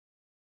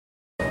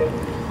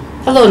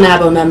Hello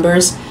NAWBO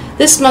members.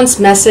 This month's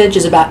message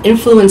is about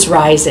influence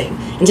rising.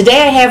 And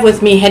today I have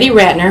with me Hetty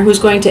Ratner, who's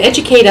going to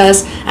educate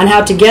us on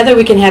how together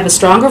we can have a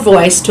stronger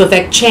voice to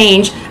affect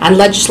change on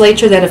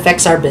legislature that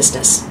affects our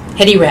business.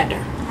 Hetty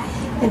Ratner.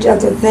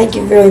 Angelica, thank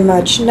you very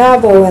much.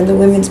 NAWBO and the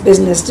Women's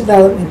Business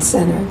Development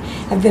Center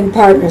have been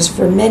partners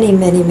for many,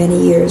 many,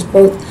 many years,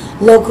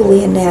 both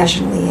locally and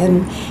nationally,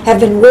 and have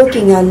been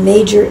working on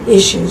major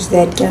issues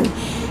that can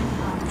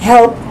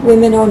help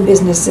women-owned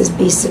businesses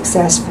be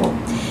successful.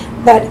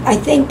 But I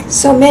think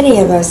so many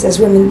of us as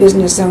women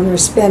business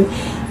owners spend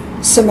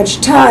so much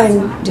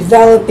time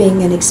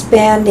developing and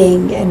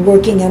expanding and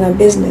working on our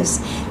business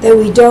that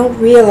we don't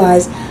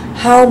realize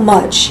how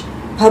much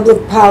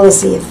public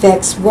policy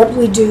affects what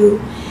we do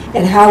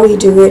and how we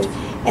do it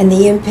and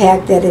the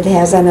impact that it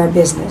has on our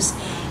business.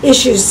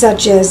 Issues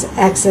such as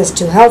access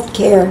to health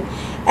care,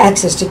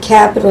 access to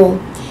capital,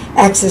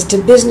 access to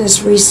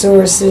business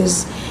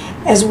resources,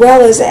 as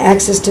well as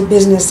access to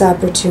business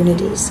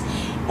opportunities.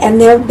 And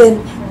there have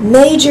been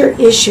major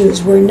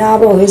issues where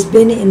NAWBO has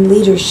been in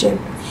leadership,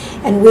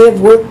 and we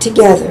have worked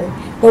together,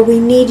 but we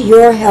need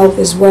your help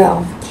as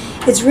well.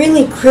 It's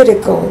really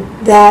critical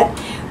that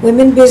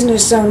women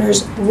business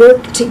owners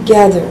work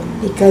together,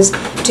 because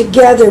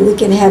together we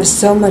can have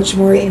so much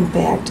more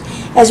impact.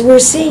 As we're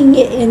seeing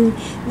in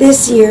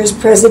this year's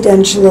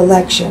presidential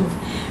election,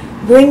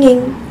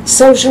 bringing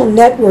social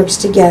networks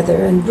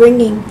together and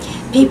bringing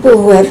people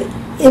who have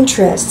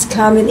interests,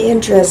 common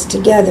interests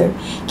together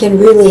can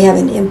really have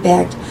an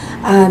impact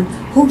on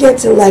who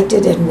gets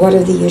elected and what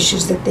are the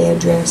issues that they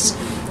address.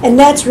 And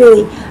that's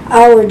really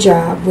our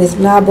job with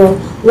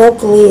NAWBO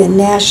locally and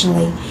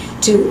nationally,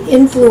 to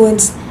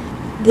influence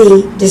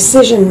the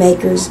decision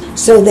makers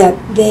so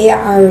that they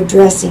are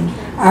addressing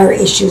our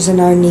issues and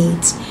our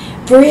needs.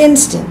 For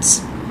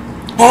instance,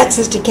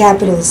 access to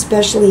capital,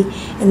 especially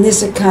in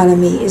this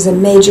economy, is a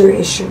major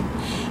issue.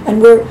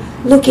 And we're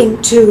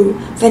looking to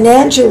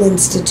financial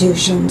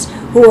institutions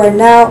who are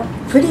now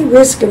pretty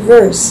risk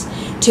averse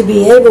to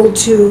be able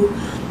to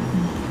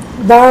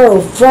borrow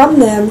from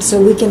them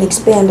so we can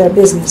expand our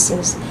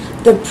businesses.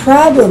 The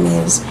problem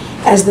is,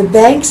 as the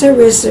banks are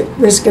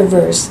risk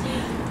averse,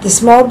 the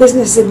Small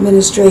Business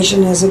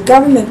Administration, as a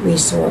government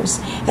resource,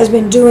 has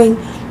been doing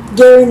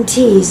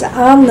guarantees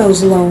on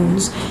those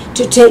loans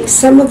to take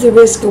some of the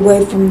risk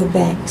away from the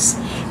banks.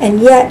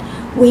 And yet,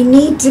 we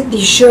need to be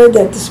sure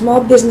that the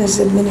Small Business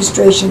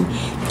Administration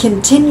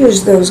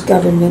continues those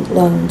government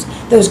loans,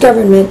 those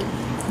government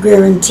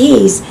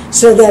guarantees,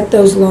 so that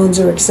those loans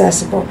are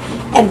accessible.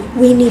 And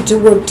we need to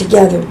work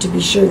together to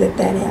be sure that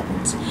that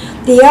happens.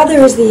 The other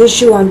is the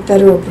issue on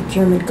federal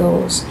procurement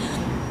goals.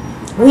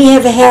 We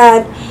have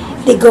had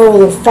the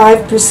goal of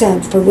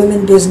 5% for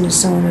women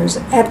business owners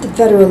at the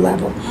federal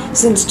level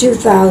since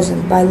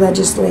 2000 by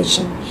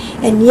legislation.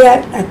 And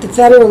yet, at the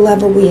federal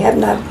level, we have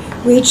not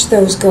reached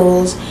those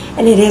goals,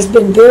 and it has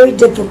been very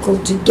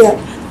difficult to get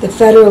the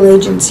federal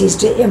agencies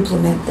to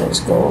implement those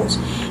goals.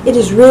 It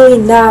is really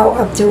now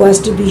up to us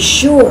to be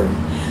sure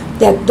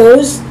that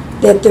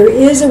there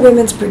is a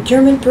women's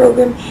procurement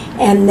program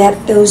and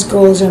that those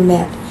goals are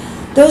met.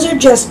 Those are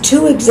just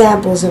two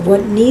examples of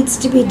what needs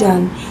to be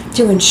done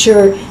to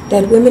ensure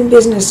that women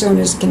business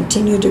owners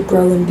continue to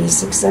grow and be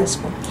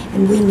successful.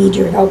 And we need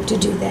your help to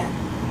do that.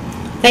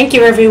 Thank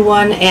you,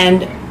 everyone,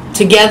 and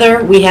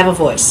together we have a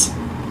voice.